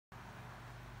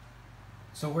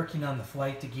So working on the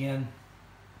flight again,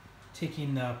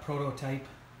 taking the prototype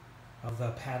of the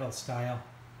paddle style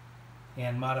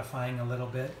and modifying a little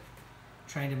bit,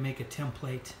 trying to make a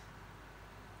template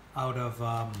out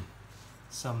of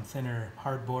some thinner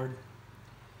hardboard.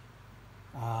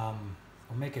 I'll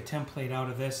make a template out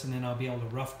of this, and then I'll be able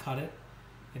to rough cut it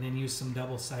and then use some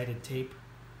double-sided tape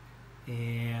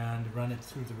and run it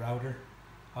through the router.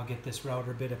 I'll get this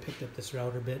router bit. I picked up this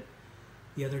router bit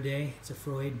the other day. It's a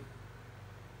Freud.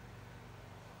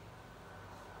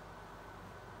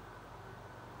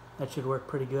 That should work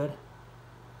pretty good.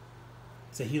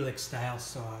 It's a helix style,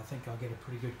 so I think I'll get a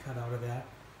pretty good cut out of that.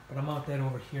 But I'll mount that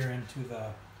over here into the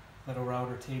little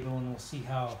router table, and we'll see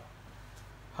how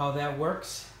that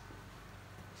works.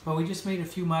 Well, we just made a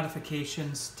few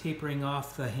modifications, tapering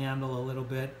off the handle a little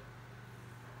bit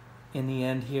in the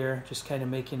end here, just kind of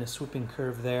making a swooping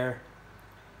curve there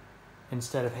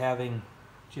instead of having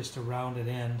just a rounded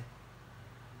end,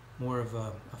 more of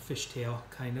a fishtail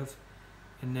kind of,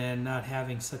 and then not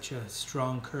having such a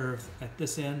strong curve at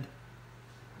this end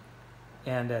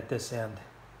and at this end,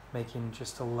 making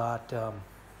just a lot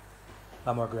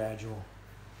more gradual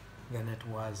than it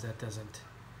was.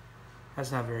 That's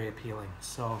not very appealing.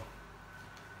 So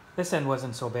this end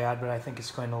wasn't so bad, but I think it's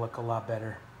going to look a lot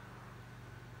better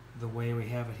the way we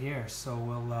have it here. So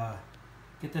we'll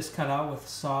get this cut out with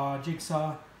jigsaw,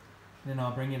 and then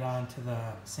I'll bring it on to the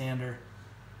sander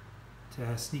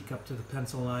to sneak up to the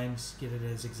pencil lines, get it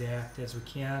as exact as we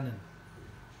can, and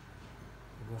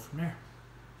we'll go from there.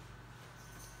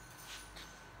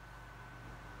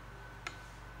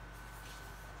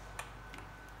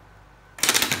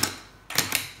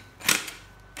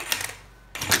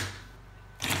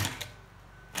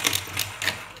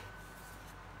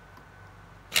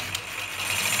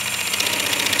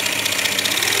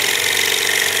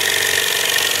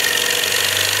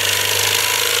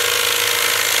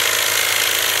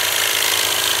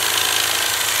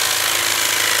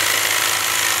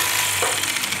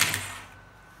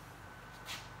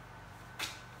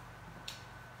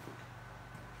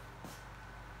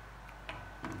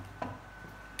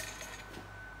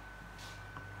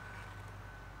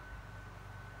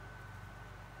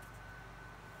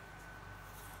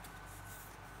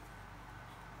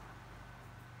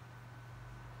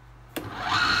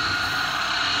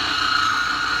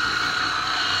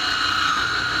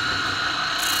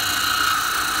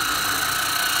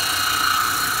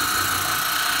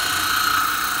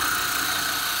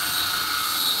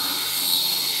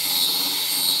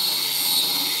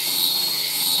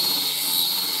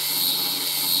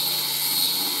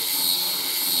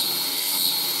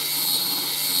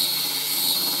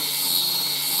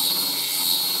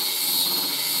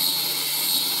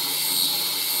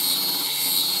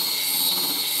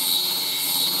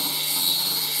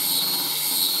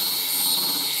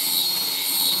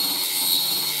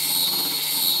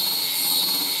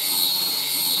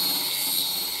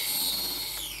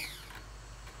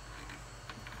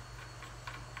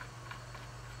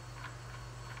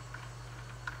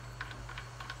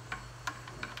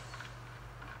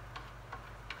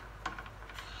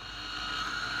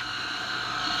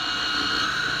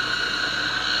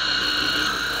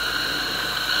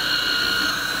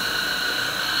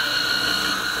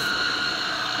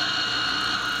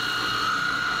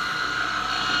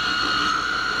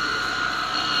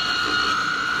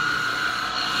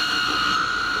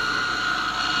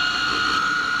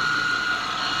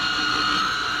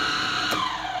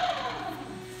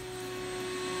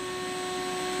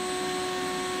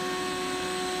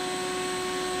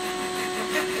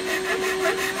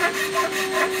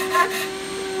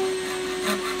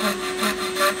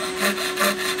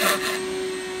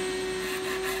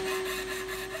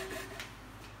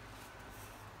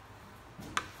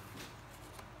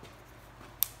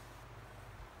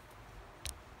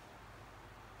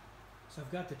 So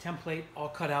I've got the template all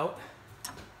cut out,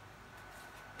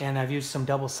 and I've used some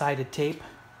double-sided tape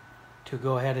to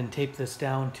go ahead and tape this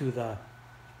down to the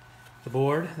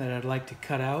board that I'd like to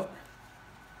cut out.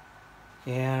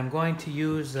 And I'm going to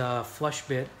use a flush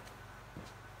bit.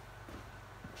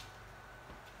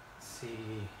 Let's see,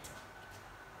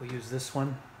 we'll use this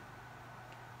one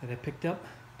that I picked up,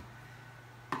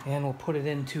 and we'll put it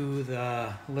into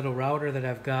the little router that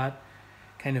I've got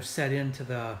kind of set into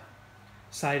the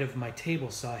side of my table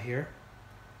saw here.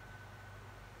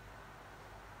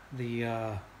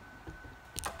 The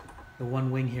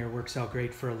one wing here works out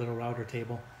great for a little router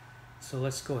table. So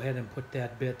let's go ahead and put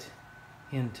that bit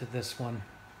into this one.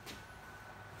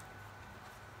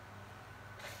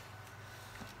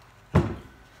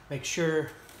 Make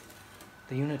sure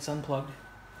the unit's unplugged.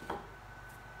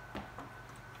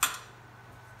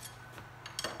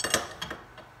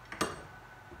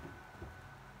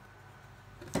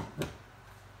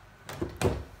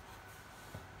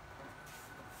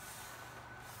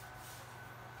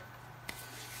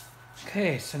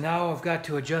 Okay, so now I've got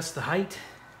to adjust the height.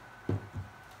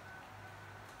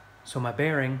 So my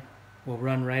bearing will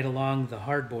run right along the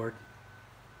hardboard.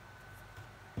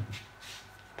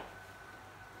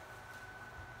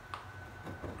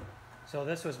 So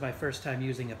this was my first time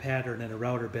using a pattern and a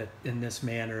router bit in this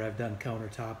manner. I've done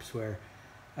countertops where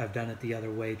I've done it the other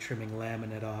way, trimming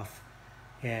laminate off.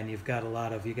 And you got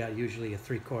usually a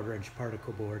 3/4 inch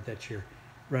particle board that you're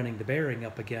running the bearing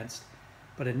up against.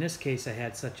 But in this case, I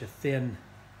had such a thin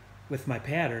with my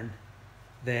pattern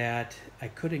that I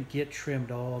couldn't get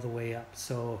trimmed all the way up.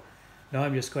 So now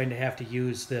I'm just going to have to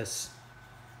use the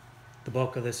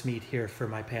bulk of this meat here for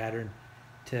my pattern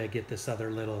to get this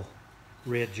other little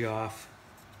ridge off.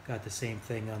 Got the same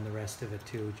thing on the rest of it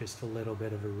too, just a little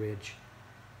bit of a ridge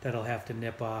that'll have to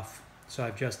nip off. So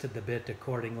I've adjusted the bit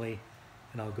accordingly,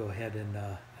 and I'll go ahead and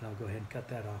cut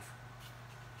that off.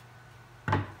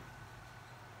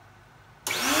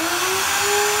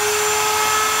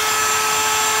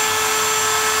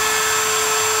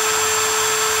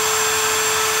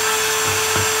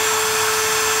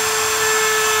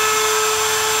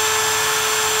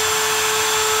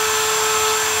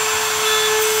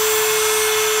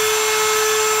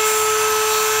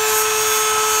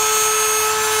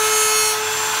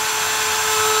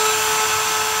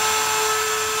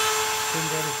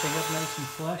 Everything up nice and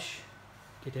flush,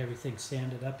 get everything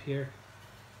sanded up here,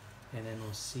 and then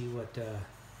we'll see what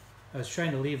I was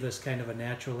trying to leave this kind of a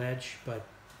natural edge, but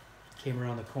came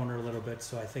around the corner a little bit,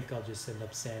 so I think I'll just end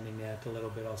up sanding that a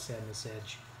little bit. I'll sand this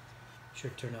edge.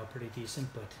 Should turn out pretty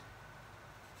decent, but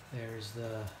there's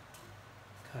the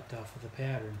cut off of the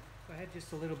pattern. I had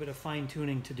just a little bit of fine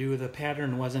tuning to do. The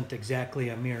pattern wasn't exactly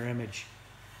a mirror image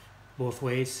both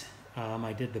ways.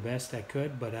 I did the best I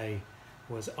could, but I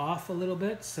was off a little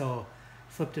bit, so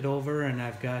flipped it over, and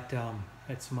I've got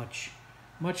it's much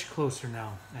closer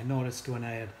now. I noticed when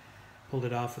I had pulled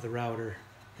it off of the router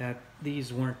that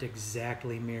these weren't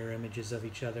exactly mirror images of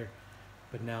each other,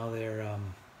 but now they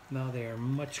are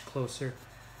much closer.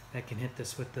 I can hit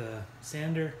this with the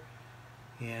sander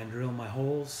and drill my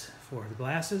holes for the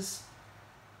glasses,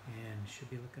 and should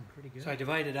be looking pretty good. So I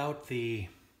divided out the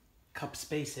cup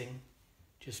spacing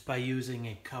just by using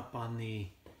a cup on the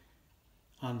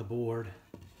board,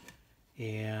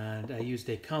 and I used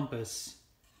a compass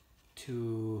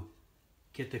to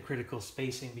get the critical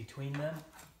spacing between them.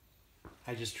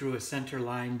 I just drew a center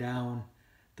line down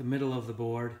the middle of the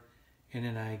board, and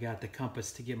then I got the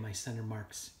compass to get my center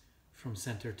marks from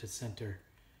center to center,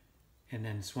 and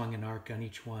then swung an arc on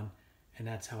each one, and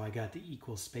that's how I got the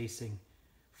equal spacing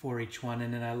for each one.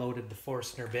 And then I loaded the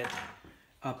Forstner bit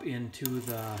up into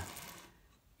the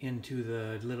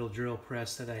little drill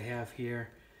press that I have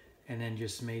here, and then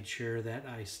just made sure that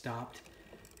I stopped.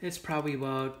 It's probably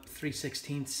about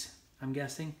 3/16, I'm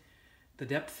guessing, the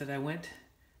depth that I went,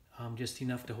 just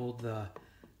enough to hold the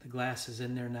glasses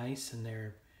in there nice, and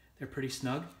they're pretty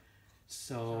snug.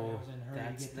 So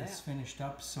that's that. This finished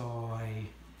up, so I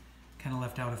kind of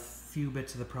left out a few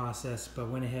bits of the process, but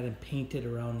went ahead and painted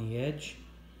around the edge,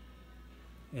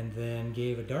 and then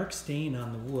gave a dark stain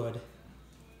on the wood.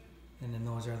 And then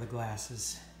those are the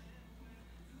glasses.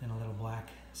 And a little black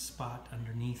spot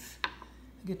underneath. I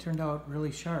think it turned out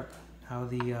really sharp. How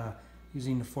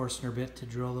using the Forstner bit to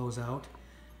drill those out.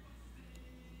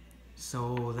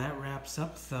 So that wraps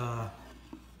up the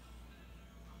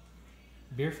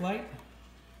beer flight.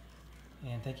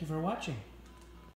 And thank you for watching.